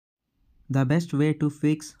The best way to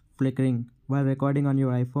fix flickering while recording on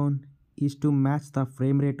your iPhone is to match the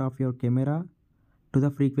frame rate of your camera to the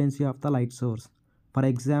frequency of the light source. For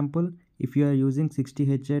example, if you are using 60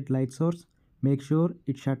 Hz light source, make sure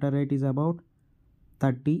its shutter rate is about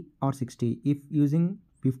 30 or 60. If using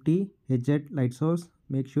 50 Hz light source,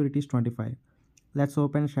 make sure it is 25. Let's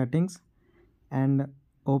open settings and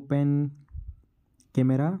open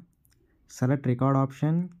camera, select record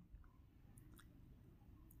option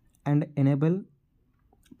and enable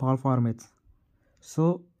PAL formats.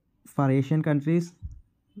 So for Asian countries,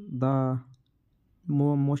 the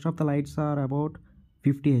most of the lights are about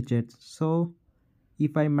 50 Hz. So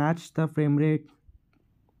if I match the frame rate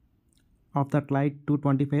of that light to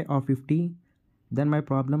 25 or 50, then my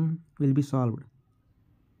problem will be solved.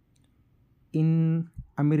 In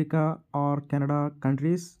America or Canada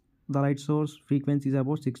countries, the light source frequency is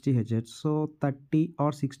about 60 Hz. So 30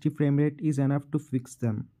 or 60 frame rate is enough to fix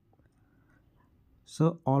them.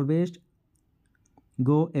 So always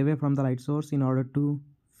go away from the light source in order to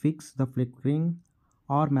fix the flickering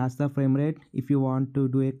or match the frame rate if you want to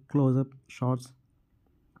do a close-up shots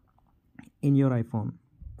in your iPhone.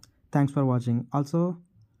 Thanks for watching. Also,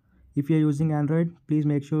 if you're using Android, please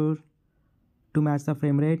make sure to match the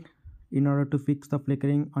frame rate in order to fix the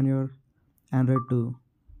flickering on your Android too.